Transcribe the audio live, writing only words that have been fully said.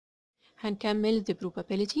هنكمل the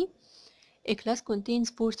probability. A class contains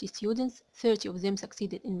 40 students, 30 of them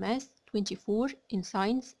succeeded in math, 24 in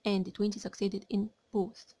science, and 20 succeeded in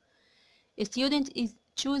both. A student is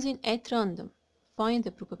chosen at random. Find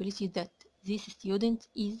the probability that this student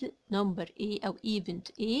is number A أو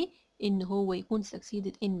event A إن هو يكون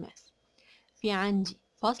succeeded in math. في عندي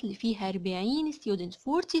فصل فيه 40 students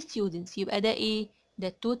 40 students يبقى ده إيه؟ ده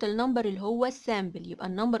التوتال نمبر اللي هو السامبل، يبقى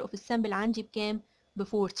النمبر اوف السامبل عندي بكام؟ ب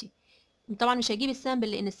 40. طبعا مش هجيب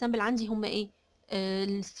السامبل لان السامبل عندي هم ايه؟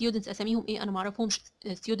 الستودنتس اساميهم ايه؟ انا معرفهمش.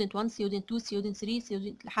 ستودنت 1 ستودنت 2 ستودنت 3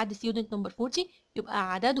 ستودنت لحد ستودنت نمبر 40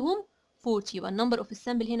 يبقى عددهم 40، يبقى النمبر اوف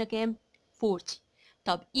السامبل هنا كام؟ 40.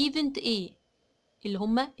 طب ايفنت ايه اللي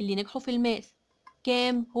هم اللي نجحوا في الماس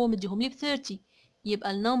كام؟ هو مديهم لي ب 30،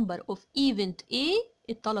 يبقى النمبر اوف ايفنت ايه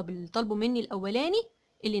الطلب اللي طلبوا مني الاولاني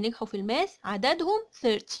اللي نجحوا في الماس عددهم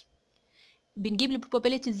 30. بنجيب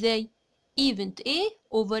البروبابيلتي ازاي؟ event A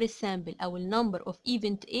over السامبل او النمبر of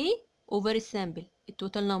event A over السامبل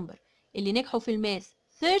التوتال نمبر اللي نجحوا في الماس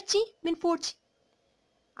 30 من 40.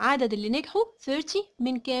 عدد اللي نجحوا 30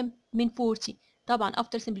 من كام؟ من 40. طبعا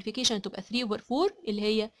after simplification تبقى 3 over 4 اللي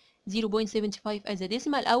هي 0.75 as a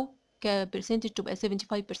decimal او كبرسنتج تبقى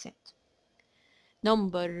 75%.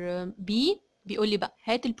 نمبر B بيقول لي بقى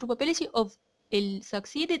هات البروبابيلتي of ال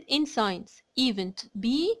succeeded in science event B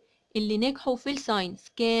اللي نجحوا في الساينس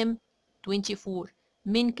كام؟ 24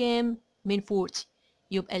 من كام؟ من 40.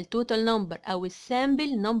 يبقى التوتال نمبر او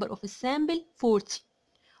السامبل نمبر اوف السامبل 40.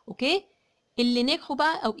 اوكي؟ اللي نجحوا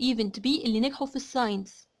بقى او ايفنت بي اللي نجحوا في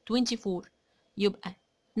الساينس 24 يبقى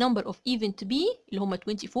نمبر اوف ايفنت بي اللي هم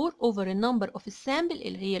 24 اوفر النمبر اوف السامبل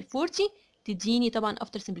اللي هي ال 40 تديني طبعا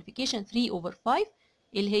افتر سمبليفيكيشن 3 اوفر 5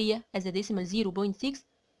 اللي هي از ديسيمال 0.6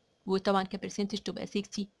 وطبعا كبرسنتج تبقى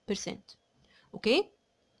 60%. اوكي؟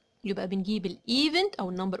 يبقى بنجيب الايفنت او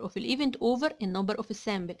النمبر اوف الايفنت اوفر النمبر اوف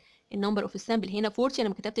السامبل. النمبر اوف السامبل هنا 40، انا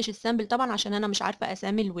ما كتبتش السامبل طبعا عشان انا مش عارفه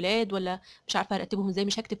اسامي الولاد ولا مش عارفه ارتبهم ازاي،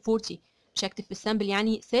 مش هكتب 40، مش هكتب في السامبل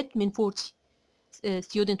يعني ست من 40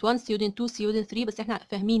 student 1 student 2 student 3، بس احنا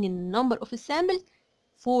فاهمين ان النمبر اوف السامبل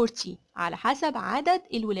 40 على حسب عدد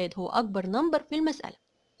الولاد، هو اكبر نمبر في المساله.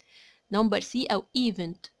 نمبر سي او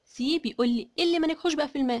ايفنت سي بيقول لي اللي ما نجحوش بقى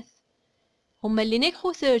في الماث هما اللي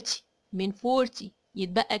نجحوا 30 من 40،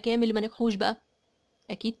 يتبقى كام اللي ما نجحوش بقى؟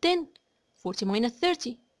 اكيد 10. 40 minus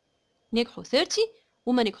 30 نجحوا 30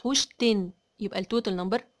 وما نجحوش 10 يبقى التوتال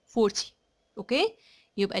نمبر 40. اوكي؟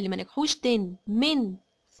 يبقى اللي ما نجحوش 10 من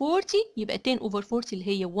 40 يبقى 10 over 40 اللي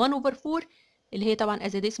هي 1 over 4 اللي هي طبعا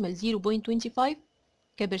as a decimal 0.25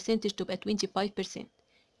 كبرسنتج تبقى 25%.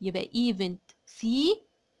 يبقى event C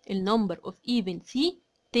النمبر of event C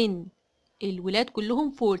 10. الولاد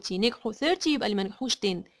كلهم 40 نجحوا 30 يبقى اللي ما نجحوش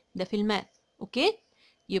 10 ده في الماث. اوكي؟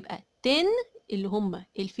 يبقى 10 اللي هم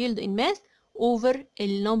الفيلد ان ماث اوفر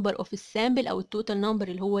النمبر اوف السامبل او التوتال نمبر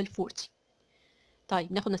اللي هو ال 40.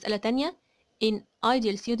 طيب ناخد مسألة تانية. In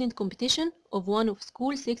ideal student competition of one of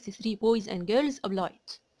school 63 boys and girls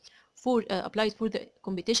applied for the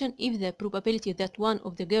competition if the probability that one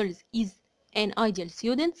of the girls is an ideal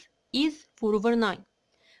student is 4 over 9.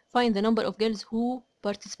 Find the number of girls who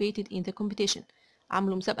participated in the competition.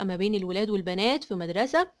 عملوا مسابقة ما بين الولاد والبنات في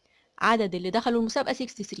مدرسة، عدد اللي دخلوا المسابقة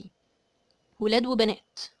 63 ولاد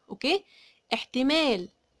وبنات. اوكي؟ احتمال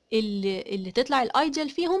اللي تطلع الايديال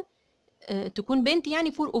فيهم تكون بنت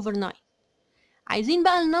يعني 4 over 9. عايزين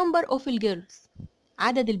بقى النمبر اوف الجيرلز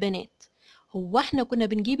عدد البنات. هو احنا كنا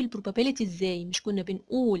بنجيب البروبابيلتي ازاي؟ مش كنا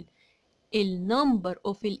بنقول النمبر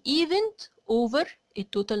اوف الايفنت اوفر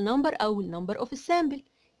التوتال نمبر او النمبر اوف السامبل.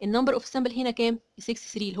 النمبر اوف السامبل هنا كام؟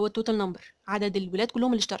 63 اللي هو التوتال نمبر عدد الولاد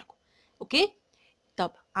كلهم اللي اشتركوا. اوكي؟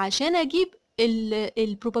 طب عشان اجيب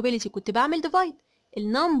البروبابيلتي كنت بعمل ديفايد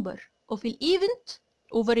النمبر اوف الايفنت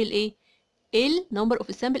اوفر الايه؟ النمبر اوف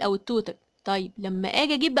السامبل او التوتال. طيب لما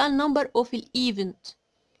اجي اجيب بقى النمبر اوف الايفنت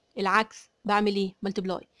العكس بعمل ايه؟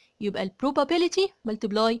 ملتبلاي. يبقى البروبابيلتي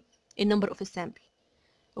ملتبلاي النمبر اوف السامبل.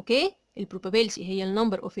 اوكي؟ البروبابيلتي هي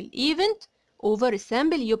النمبر اوف الايفنت اوفر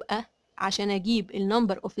السامبل، يبقى عشان اجيب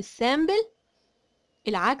النمبر اوف السامبل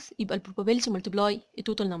العكس يبقى البروبابيلتي ملتبلاي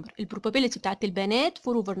التوتال نمبر. البروبابيلتي بتاعت البنات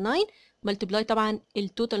 4 over 9 ملتبلاي طبعا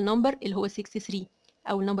التوتال نمبر اللي هو 63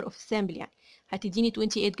 او النمبر اوف السامبل يعني هتديني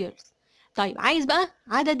 28 جيرلز. طيب عايز بقى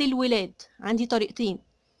عدد الولاد، عندي طريقتين.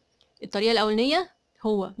 الطريقه الاولانيه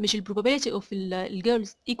هو مش البروبابيلتي اوف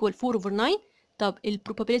الجيرلز ايكوال 4 over 9. طب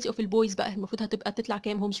البروبابيلتي اوف البويز بقى المفروض هتبقى تطلع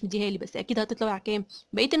كام؟ هو مش مديها لي بس اكيد هتطلع كام؟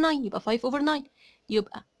 بقيه ال 9 يبقى 5 over 9.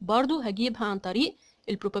 يبقى برضو هجيبها عن طريق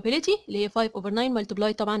البروبابيلتي اللي هي 5 over 9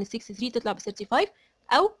 ملتبلاي طبعا ال 63 تطلع ب 35.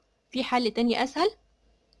 او في حل تاني اسهل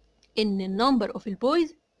ان النمبر اوف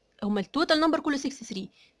البويز هما التوتال نمبر كله 63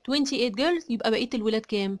 28 جيرلز يبقى بقيه الولاد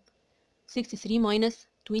كام؟ 63 minus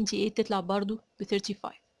 28 تطلع برضو ب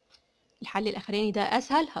 35. الحل الأخراني ده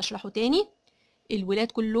أسهل، هشرحه تاني.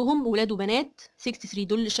 الولاد كلهم ولاد وبنات 63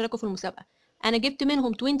 دول اللي اشتركوا في المسابقة، أنا جبت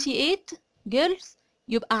منهم 28 girls،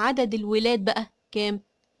 يبقى عدد الولاد بقى كام؟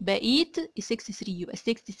 بقيت ال 63، يبقى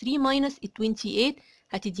 63 minus ال 28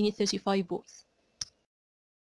 هتديني 35 boys.